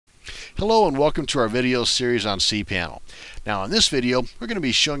Hello and welcome to our video series on cPanel. Now in this video we're going to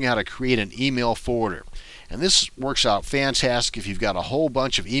be showing you how to create an email forwarder. And this works out fantastic if you've got a whole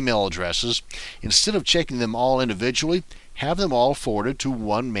bunch of email addresses. Instead of checking them all individually, have them all forwarded to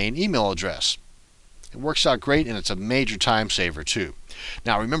one main email address. It works out great and it's a major time saver too.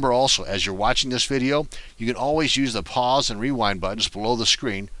 Now remember also, as you're watching this video, you can always use the pause and rewind buttons below the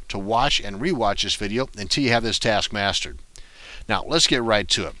screen to watch and rewatch this video until you have this task mastered. Now let's get right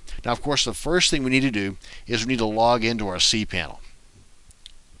to it. Now of course the first thing we need to do is we need to log into our cPanel.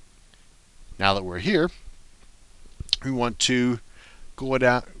 Now that we're here, we want to go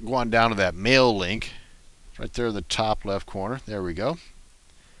on down to that mail link right there in the top left corner. There we go.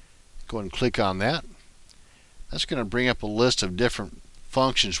 Go ahead and click on that. That's going to bring up a list of different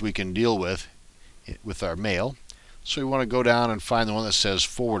functions we can deal with our mail. So we want to go down and find the one that says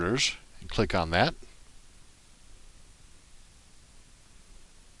forwarders and click on that.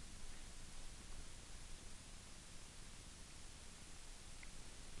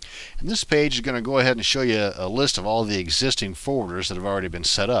 And this page is going to go ahead and show you a list of all the existing forwarders that have already been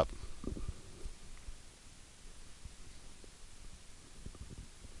set up.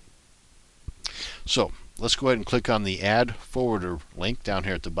 So let's go ahead and click on the Add Forwarder link down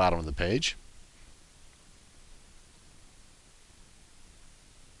here at the bottom of the page.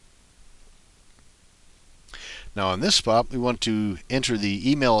 Now in this spot we want to enter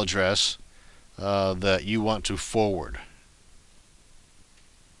the email address that you want to forward.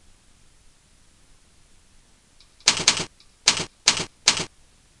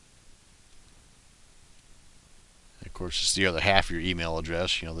 Of course, it's the other half of your email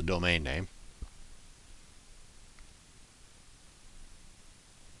address, the domain name.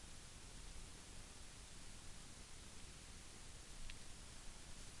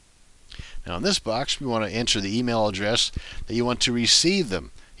 Now in this box, we want to enter the email address that you want to receive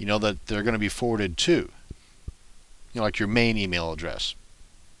them, that they're going to be forwarded to, like your main email address.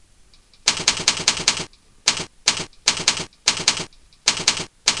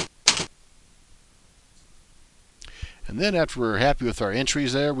 And then after we're happy with our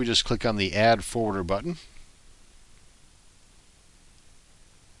entries there, we just click on the Add Forwarder button.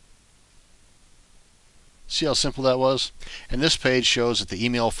 See how simple that was? And this page shows that the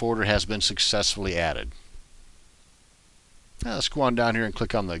email forwarder has been successfully added. Now let's go on down here and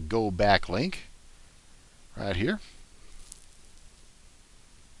click on the Go Back link right here.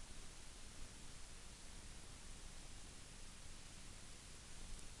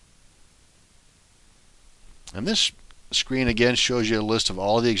 And this screen again shows you a list of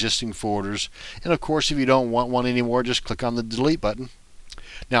all the existing forwarders, and of course if you don't want one anymore, just click on the delete button.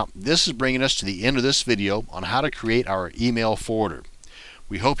 Now this is bringing us to the end of this video on how to create our email forwarder.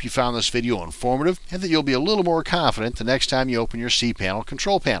 We hope you found this video informative and that you'll be a little more confident the next time you open your cPanel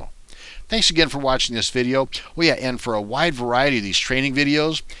control panel. Thanks again for watching this video. And for a wide variety of these training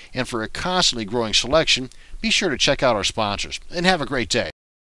videos and for a constantly growing selection, be sure to check out our sponsors, and have a great day.